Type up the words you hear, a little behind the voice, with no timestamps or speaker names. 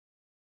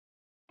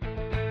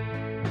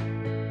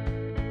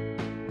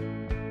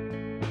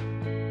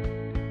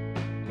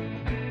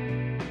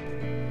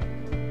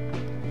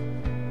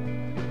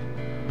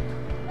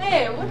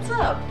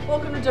up?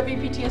 Welcome to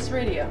WPTS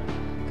Radio.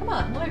 Come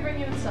on, let me bring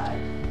you inside.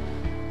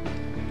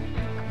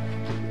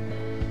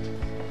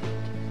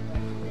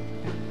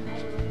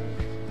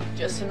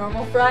 Just a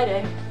normal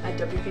Friday at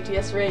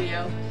WPTS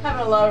Radio,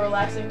 having a lot of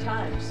relaxing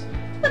times.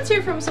 Let's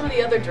hear from some of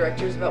the other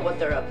directors about what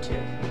they're up to.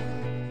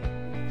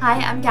 Hi,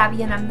 I'm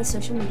Gabby and I'm the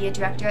social media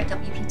director at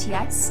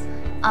WPTS.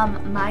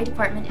 My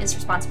department is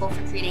responsible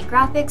for creating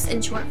graphics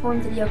and short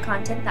form video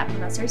content that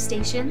promotes our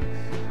station.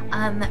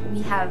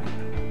 We have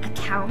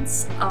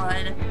accounts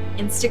on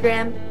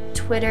Instagram,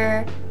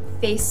 Twitter,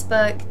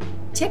 Facebook,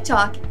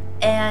 TikTok,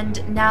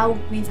 and now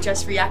we've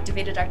just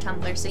reactivated our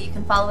Tumblr, so you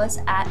can follow us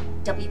at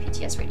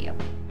WPTS Radio.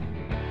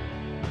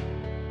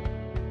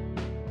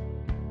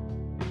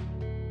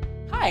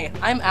 Hi,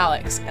 I'm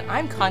Alex, and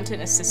I'm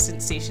Content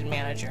Assistant Station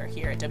Manager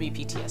here at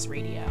WPTS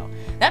Radio.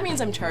 That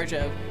means I'm in charge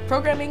of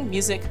programming,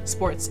 music,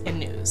 sports, and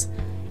news.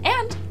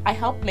 And I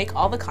help make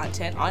all the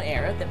content on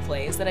air that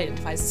plays that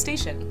identifies the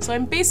station, so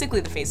I'm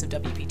basically the face of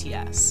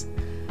WPTS.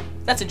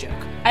 That's a joke.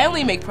 I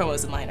only make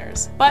promos and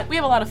liners, but we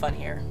have a lot of fun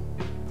here.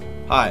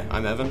 Hi,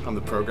 I'm Evan. I'm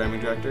the programming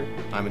director.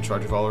 I'm in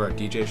charge of all of our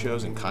DJ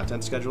shows and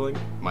content scheduling.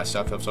 My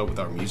staff helps out with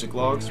our music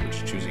logs,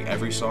 which is choosing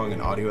every song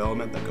and audio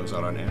element that goes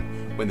out on air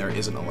when there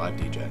isn't a live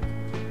DJ.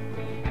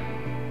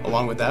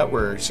 Along with that,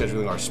 we're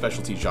scheduling our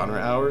specialty genre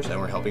hours, and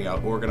we're helping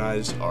out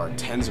organize our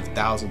tens of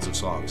thousands of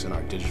songs in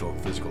our digital and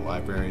physical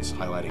libraries,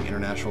 highlighting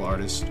international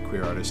artists,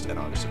 queer artists, and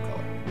artists of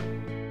color.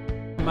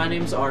 My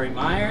name's Ari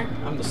Meyer.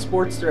 I'm the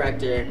sports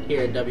director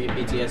here at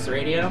WPTS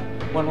Radio.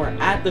 When we're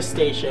at the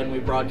station, we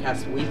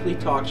broadcast weekly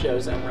talk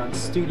shows and run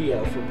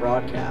studio for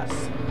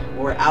broadcasts.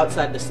 When we're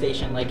outside the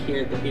station, like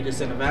here at the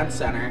Peterson Event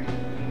Center,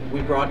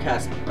 we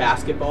broadcast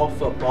basketball,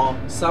 football,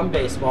 some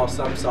baseball,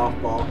 some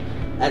softball,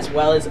 as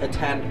well as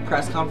attend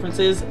press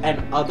conferences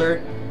and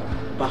other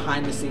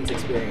behind-the-scenes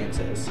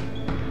experiences.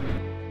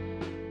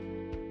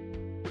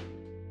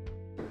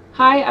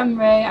 Hi, I'm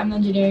Ray. I'm the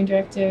engineering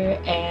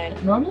director,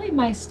 and normally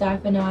my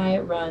staff and I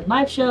run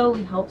live show.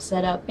 We help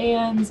set up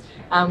bands,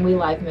 we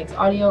live mix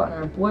audio on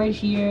our board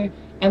here,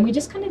 and we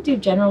just kind of do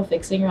general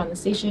fixing around the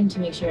station to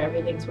make sure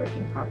everything's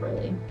working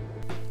properly.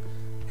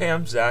 Hey,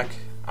 I'm Zach.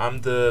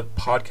 I'm the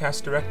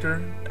podcast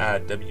director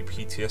at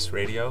WPTS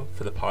Radio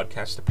for the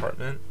podcast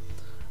department.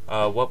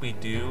 What we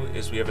do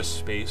is we have a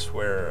space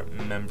where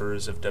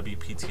members of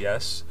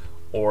WPTS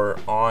or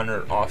on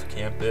or off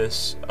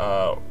campus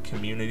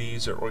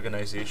communities or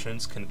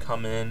organizations can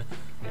come in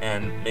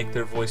and make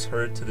their voice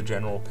heard to the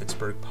general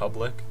Pittsburgh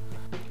public.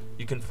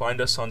 You can find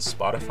us on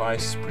Spotify,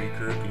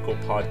 Spreaker, Google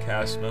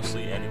Podcasts,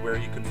 mostly anywhere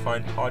you can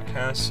find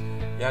podcasts.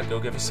 Yeah, go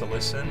give us a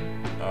listen.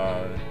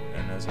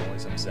 And as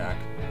always, I'm Zach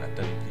at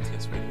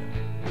WPTS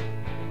Radio.